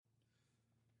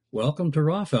Welcome to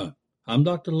Rafa. I'm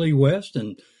Dr. Lee West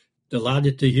and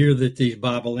delighted to hear that these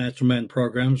Bible Answer Man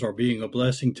programs are being a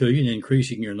blessing to you and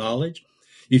increasing your knowledge.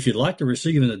 If you'd like to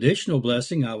receive an additional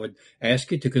blessing, I would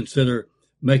ask you to consider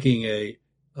making a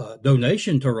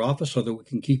donation to Rafa so that we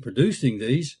can keep producing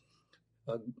these.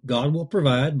 God will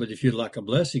provide, but if you'd like a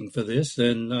blessing for this,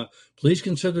 then please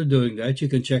consider doing that. You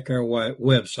can check our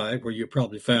website where you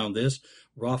probably found this,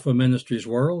 Rafa Ministries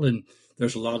World, and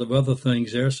there's a lot of other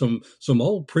things there. Some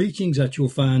old preachings that you'll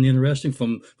find interesting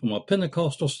from a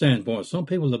Pentecostal standpoint. Some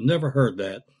people have never heard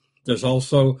that. There's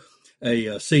also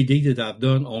a CD that I've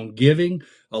done on giving.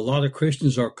 A lot of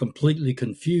Christians are completely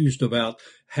confused about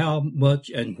how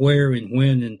much and where and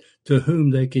when and to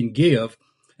whom they can give.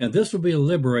 And this will be a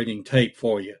liberating tape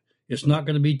for you. It's not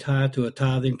going to be tied to a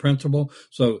tithing principle.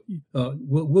 So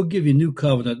we'll give you new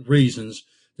covenant reasons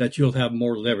that you'll have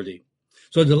more liberty.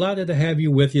 So delighted to have you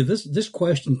with you. This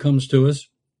question comes to us.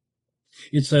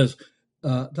 It says,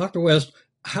 Dr. West,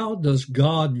 how does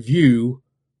God view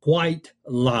white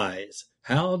lies?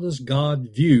 How does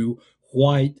God view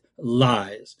white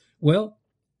lies? Well,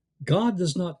 God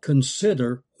does not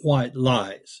consider white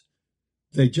lies.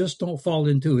 They just don't fall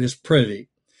into his privy.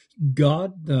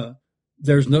 God,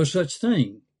 there's no such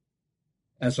thing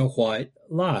as a white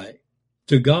lie.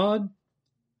 To God,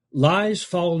 lies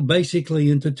fall basically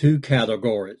into two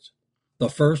categories. The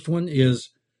first one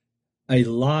is a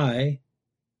lie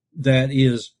that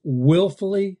is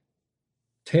willfully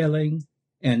telling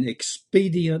an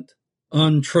expedient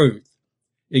untruth.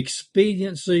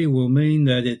 Expediency will mean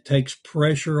that it takes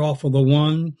pressure off of the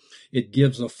one. It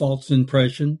gives a false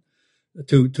impression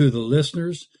to the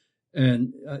listeners.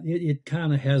 And it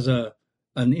kind of has an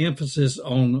emphasis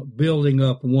on building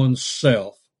up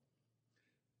oneself.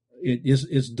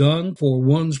 It's done for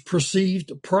one's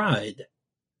perceived pride,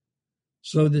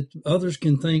 so that others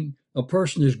can think a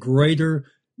person is greater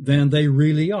than they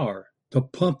really are, to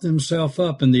pump themselves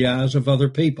up in the eyes of other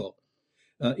people.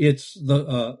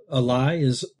 A lie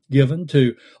is given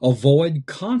to avoid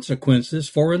consequences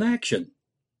for an action.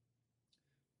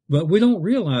 But we don't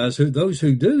realize those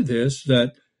who do this,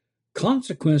 that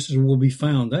consequences will be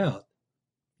found out.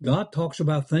 God talks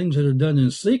about things that are done in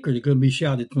secret are going to be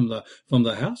shouted from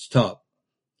the housetop.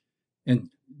 And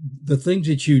the things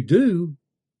that you do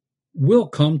will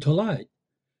come to light.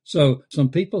 So some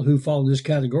people who fall in this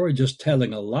category, just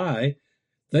telling a lie,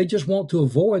 they just want to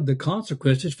avoid the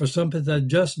consequences for something they've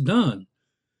just done.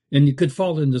 And you could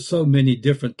fall into so many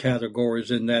different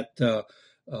categories in that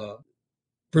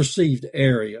perceived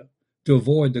area. To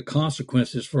avoid the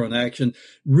consequences for an action.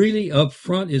 Really, up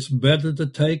front, it's better to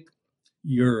take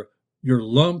your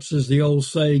lumps, as the old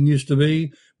saying used to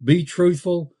be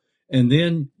truthful. And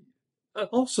then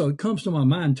also it comes to my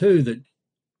mind too that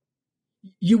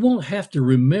you won't have to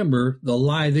remember the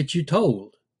lie that you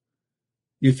told.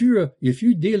 If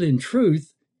you deal in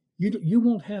truth, you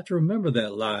won't have to remember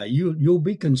that lie. You'll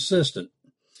be consistent.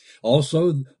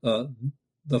 Also,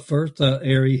 the first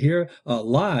area here,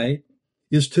 lie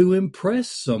is to impress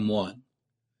someone.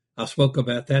 I spoke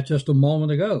about that just a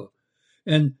moment ago.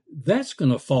 And that's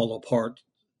going to fall apart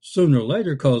sooner or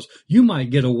later, because you might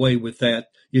get away with that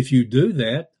if you do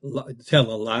that,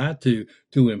 tell a lie to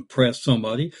impress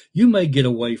somebody. You may get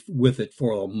away with it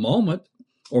for a moment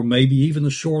or maybe even a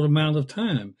short amount of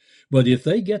time. But if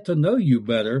they get to know you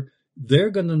better, they're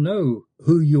going to know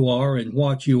who you are and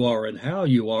what you are and how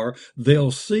you are.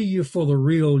 They'll see you for the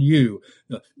real you.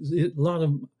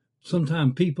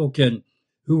 Sometimes people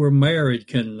who are married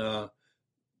can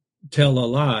tell a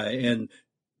lie, and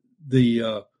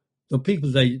the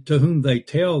people to whom they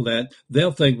tell that,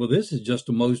 they'll think, well, this is just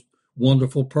the most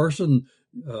wonderful person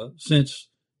since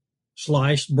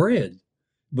sliced bread.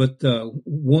 But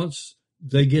once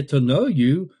they get to know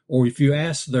you, or if you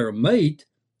ask their mate,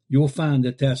 you'll find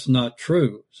that that's not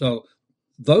true. So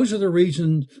those are the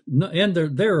reasons, and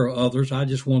there are others. I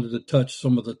just wanted to touch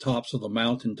some of the tops of the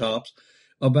mountaintops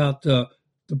about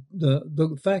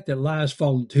the fact that lies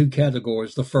fall into two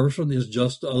categories. The first one is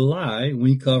just a lie.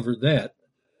 We covered that.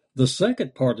 The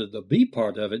second part of the B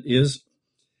part of it is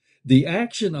the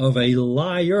action of a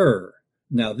liar.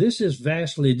 Now, this is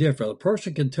vastly different. A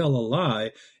person can tell a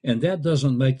lie, and that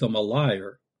doesn't make them a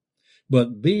liar.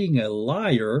 But being a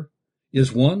liar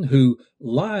is one who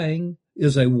lying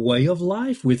is a way of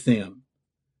life with them.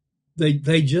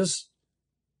 They just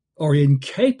are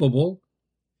incapable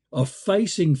of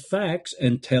facing facts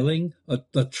and telling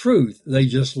the truth. They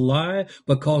just lie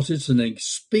because it's an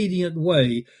expedient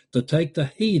way to take the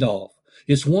heat off.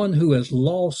 It's one who has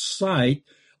lost sight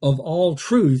of all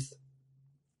truth.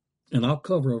 And I'll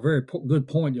cover a very good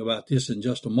point about this in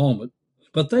just a moment.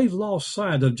 But they've lost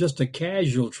sight of just a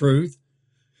casual truth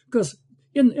Because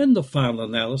in the final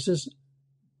analysis,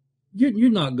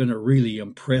 you're not going to really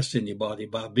impress anybody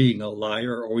by being a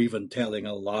liar or even telling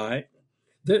a lie.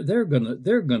 They're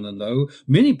gonna know.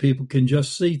 Many people can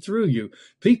just see through you.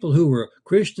 People who are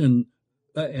Christian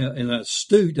and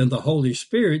astute in the Holy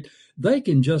Spirit, they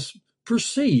can just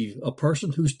perceive a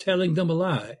person who's telling them a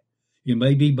lie. It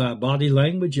may be by body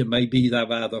language, it may be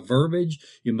by the verbiage,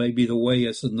 it may be the way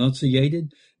it's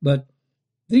enunciated, but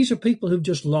these are people who've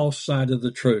just lost sight of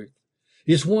the truth.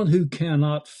 It's one who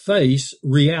cannot face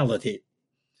reality.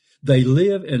 They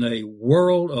live in a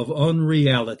world of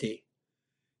unreality.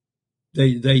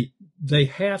 They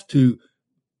have to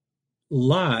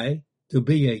lie to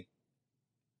be a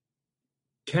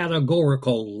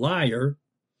categorical liar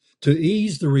to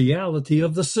ease the reality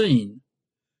of the scene.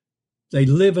 They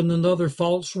live in another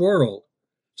false world.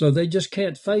 So they just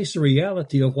can't face the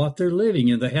reality of what they're living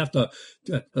in. They have to,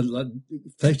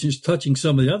 touching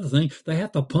some of the other things, they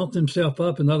have to pump themselves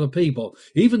up in other people.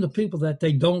 Even the people that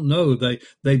they don't know, they're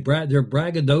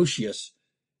braggadocious.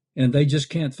 And they just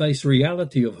can't face the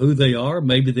reality of who they are,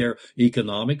 maybe their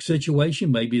economic situation,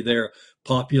 maybe their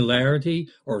popularity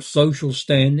or social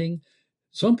standing.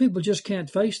 Some people just can't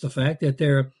face the fact that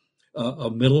they're a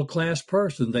middle-class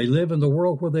person. They live in the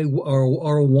world where they are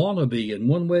a wannabe in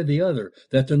one way or the other,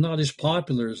 that they're not as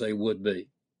popular as they would be.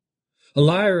 A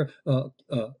liar,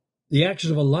 the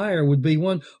actions of a liar would be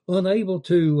one unable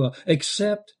to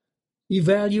accept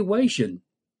evaluation.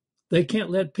 They can't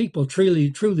let people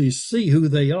truly see who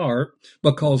they are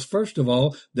because, first of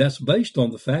all, that's based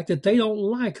on the fact that they don't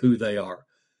like who they are.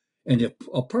 And if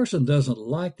a person doesn't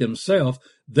like themselves,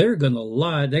 they're going to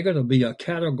lie. They're going to be a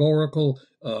categorical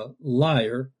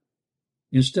liar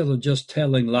instead of just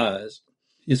telling lies.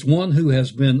 It's one who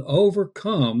has been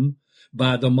overcome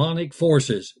by demonic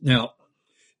forces. Now,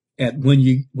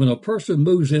 when a person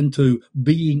moves into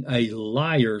being a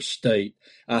liar state,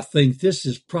 I think this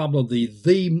is probably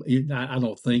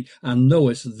I know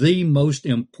it's the most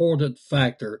important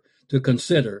factor to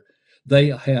consider. They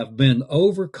have been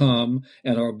overcome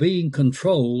and are being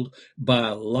controlled by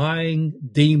lying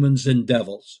demons and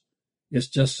devils. It's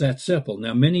just that simple.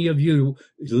 Now, many of you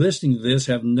listening to this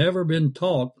have never been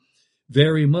taught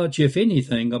very much, if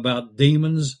anything, about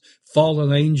demons,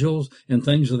 fallen angels, and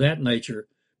things of that nature.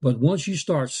 But once you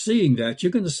start seeing that,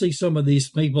 you're going to see some of these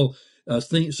people,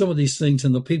 some of these things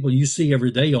in the people you see every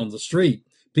day on the street,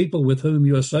 people with whom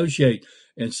you associate.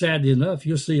 And sadly enough,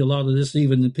 you'll see a lot of this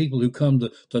even in people who come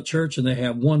to church and they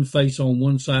have one face on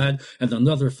one side and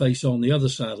another face on the other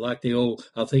side, like the old,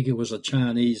 I think it was a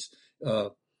Chinese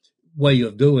way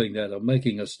of doing that, of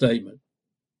making a statement.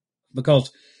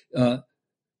 Because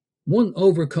one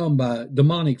overcome by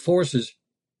demonic forces,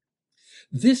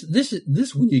 this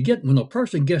when a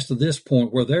person gets to this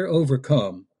point where they're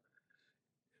overcome,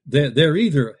 they're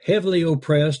either heavily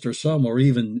oppressed or some are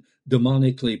even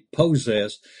demonically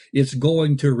possessed. It's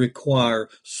going to require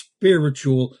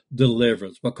spiritual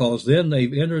deliverance because then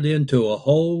they've entered into a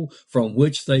hole from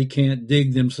which they can't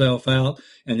dig themselves out.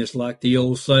 And it's like the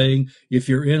old saying, if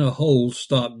you're in a hole,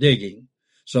 stop digging.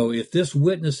 So if this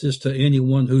witnesses to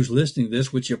anyone who's listening to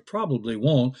this, which you probably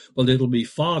won't, but it'll be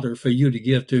fodder for you to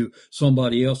give to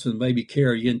somebody else and maybe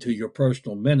carry into your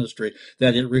personal ministry,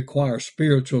 that it requires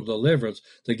spiritual deliverance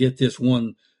to get this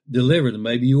one delivered. And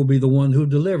maybe you'll be the one who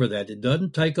deliver that. It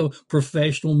doesn't take a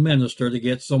professional minister to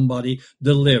get somebody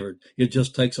delivered. It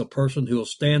just takes a person who will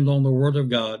stand on the word of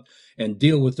God and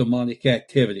deal with demonic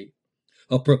activity.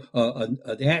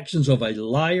 The actions of a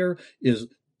liar is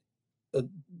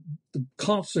the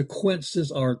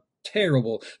consequences are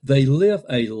terrible. They live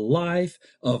a life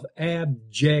of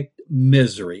abject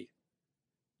misery.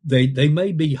 They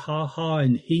may be ha-ha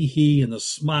and hee-hee and a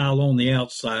smile on the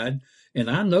outside, and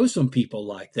I know some people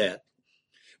like that.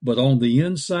 But on the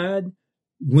inside,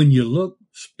 when you look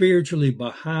spiritually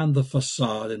behind the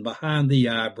facade and behind the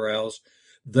eyebrows,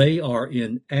 they are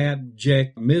in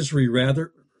abject misery,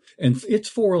 rather, and it's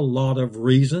for a lot of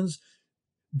reasons.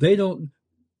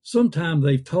 Sometimes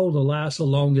they've told a lie so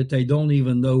long that they don't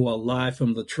even know a lie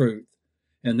from the truth.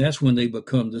 And that's when they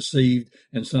become deceived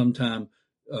and sometimes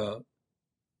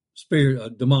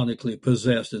demonically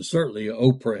possessed and certainly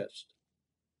oppressed.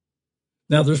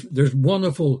 Now, there's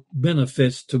wonderful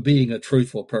benefits to being a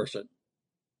truthful person.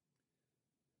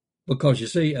 Because you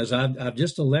see, as I've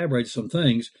just elaborated some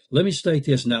things, let me state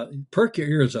this now. Perk your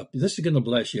ears up. This is going to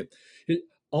bless you.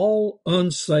 All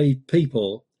unsaved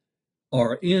people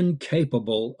are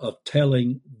incapable of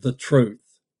telling the truth.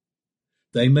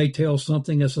 They may tell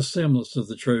something that's a semblance of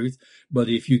the truth, but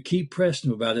if you keep pressing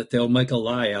about it, they'll make a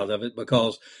lie out of it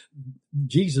because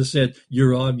Jesus said,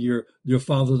 you're of your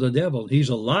father the devil. He's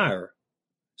a liar.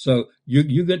 So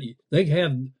they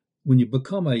have, when you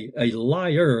become a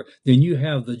liar, then you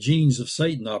have the genes of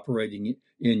Satan operating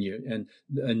in you, and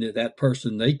that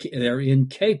person, they're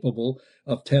incapable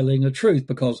of telling the truth,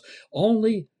 because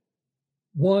only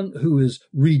one who is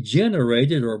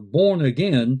regenerated or born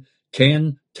again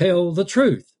can tell the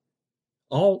truth.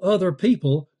 All other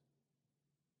people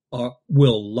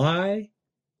will lie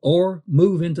or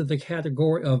move into the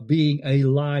category of being a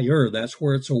liar. That's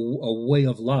where it's a way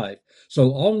of life.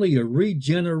 So only a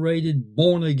regenerated,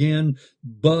 born again,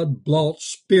 blood-bought,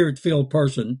 spirit-filled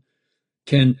person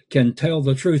can tell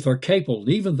the truth, or capable.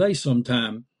 Even they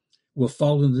sometime will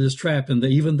fall into this trap, and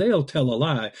even they'll tell a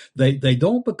lie. They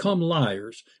don't become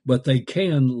liars, but they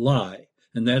can lie.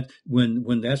 And that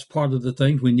when that's part of the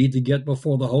things, we need to get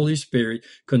before the Holy Spirit,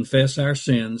 confess our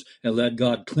sins, and let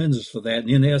God cleanse us for that, and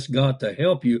then ask God to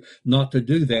help you not to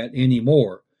do that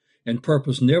anymore, and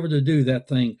purpose never to do that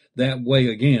thing that way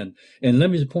again. And let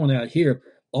me just point out here,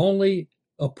 only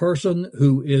a person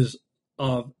who is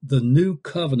of the new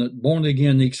covenant, born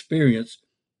again experience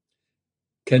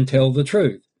can tell the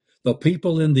truth. The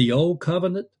people in the old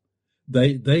covenant,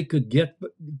 they could get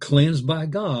cleansed by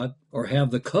God or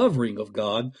have the covering of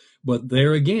God, but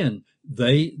there again,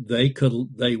 they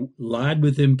lied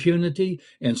with impunity,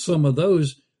 and some of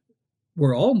those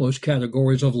were almost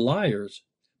categories of liars.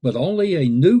 But only a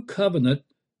new covenant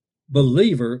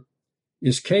believer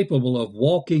is capable of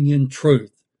walking in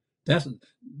truth.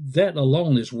 That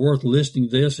alone is worth listening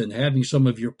to this and having some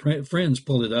of your friends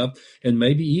pull it up, and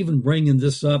maybe even bringing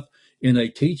this up in a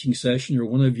teaching session or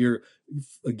one of your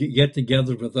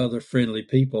get-togethers with other friendly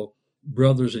people,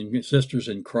 brothers and sisters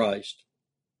in Christ.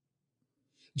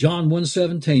 John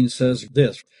 1:17 says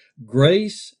this,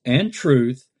 grace and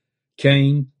truth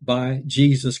came by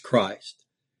Jesus Christ.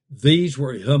 These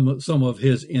were some of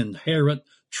his inherent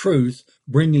truths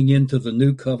bringing into the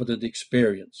new covenant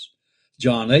experience.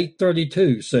 John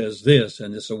 8:32 says this,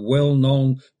 and it's a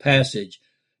well-known passage,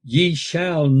 ye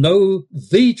shall know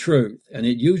the truth, and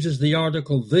it uses the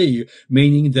article the,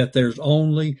 meaning that there's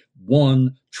only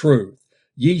one truth.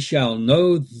 Ye shall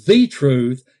know the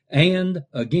truth, and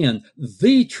again,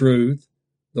 the truth,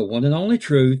 the one and only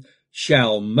truth,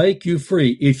 shall make you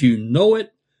free. If you know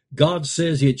it, God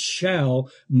says it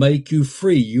shall make you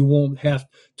free. You won't have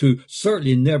to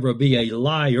certainly never be a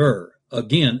liar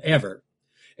again, ever.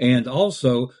 And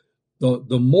also,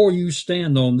 the more you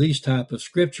stand on these type of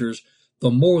scriptures,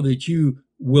 the more that you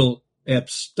will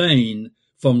abstain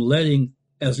from letting,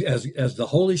 as the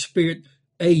Holy Spirit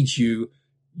aids you,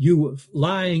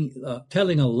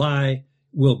 telling a lie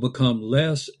will become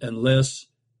less and less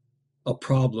a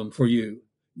problem for you.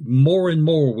 More and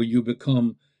more will you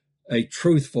become a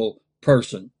truthful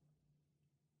person.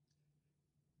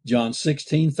 John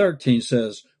 16:13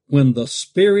 says, when the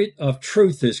Spirit of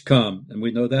truth is come, and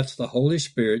we know that's the Holy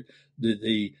Spirit,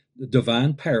 the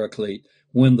divine paraclete,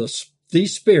 when the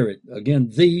Spirit,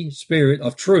 again, the Spirit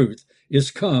of truth is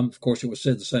come, of course it was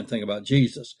said the same thing about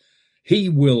Jesus, he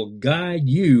will guide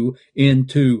you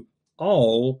into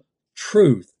all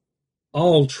truth,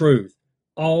 all truth,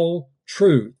 all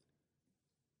truth.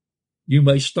 You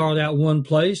may start out one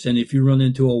place, and if you run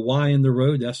into a Y in the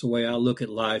road, that's the way I look at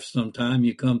life sometime.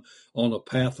 You come on a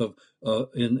path of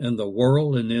in the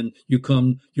world, and then you're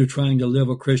trying to live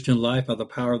a Christian life by the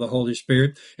power of the Holy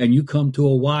Spirit, and you come to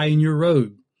a Y in your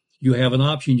road. You have an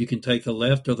option. You can take the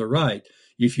left or the right.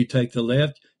 If you take the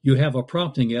left, you have a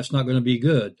prompting. That's not going to be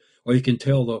good. Or you can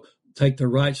take the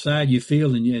right side you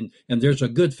feel, and there's a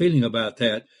good feeling about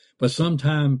that. But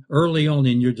sometime early on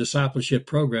in your discipleship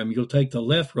program, you'll take the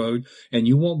left road, and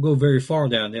you won't go very far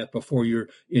down that before you're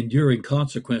enduring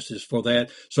consequences for that.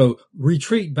 So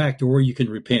retreat back to where you can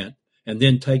repent, and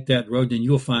then take that road, and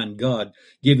you'll find God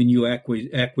giving you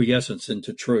acquiescence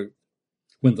into truth.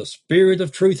 When the Spirit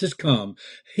of truth has come,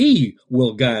 he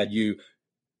will guide you.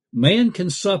 Man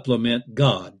can supplement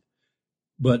God,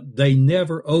 but they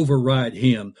never override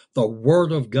him. The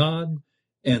Word of God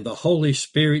and the Holy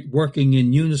Spirit working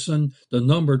in unison. The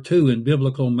number 2 in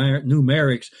biblical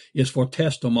numerics is for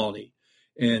testimony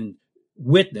and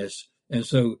witness. And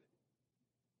so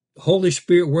Holy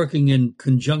Spirit working in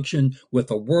conjunction with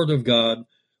the Word of God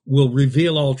will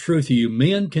reveal all truth to you.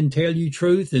 Men can tell you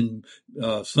truth in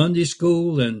Sunday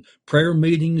school and prayer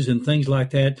meetings and things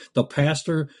like that. The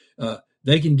pastor,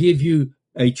 they can give you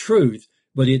a truth,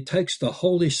 but it takes the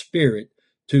Holy Spirit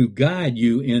to guide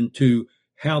you into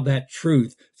how that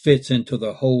truth fits into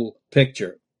the whole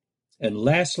picture. And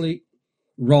lastly,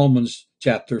 Romans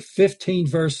chapter 15,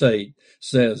 verse 8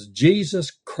 says,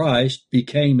 Jesus Christ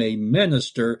became a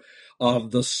minister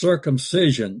of the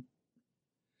circumcision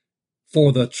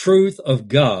for the truth of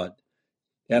God.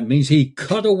 That means he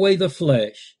cut away the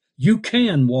flesh. You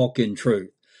can walk in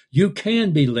truth. You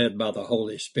can be led by the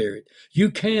Holy Spirit.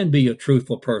 You can be a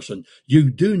truthful person.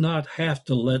 You do not have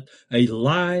to let a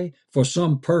lie for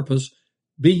some purpose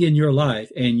be in your life,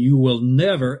 and you will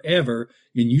never, ever,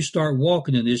 when you start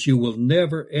walking in this, you will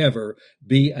never, ever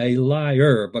be a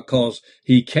liar, because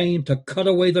he came to cut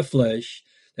away the flesh.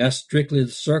 That's strictly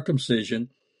the circumcision.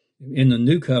 In the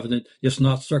new covenant, it's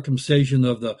not circumcision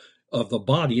of the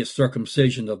body, it's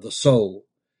circumcision of the soul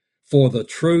for the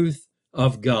truth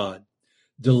of God.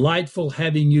 Delightful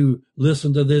having you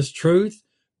listen to this truth.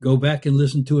 Go back and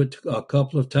listen to it a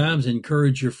couple of times.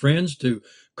 Encourage your friends to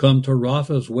come to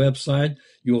Rafa's website.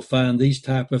 You'll find these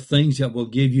type of things that will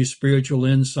give you spiritual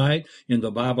insight in the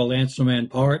Bible Answer Man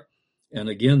part. And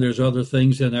again, there's other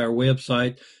things in our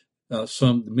website.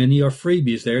 Many are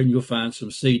freebies there, and you'll find some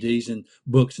CDs and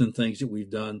books and things that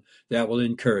we've done that will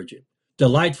encourage you.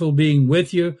 Delightful being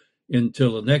with you.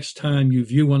 Until the next time you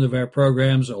view one of our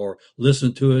programs or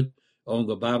listen to it on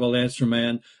the Bible Answer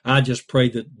Man, I just pray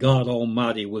that God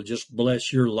Almighty will just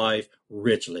bless your life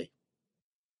richly.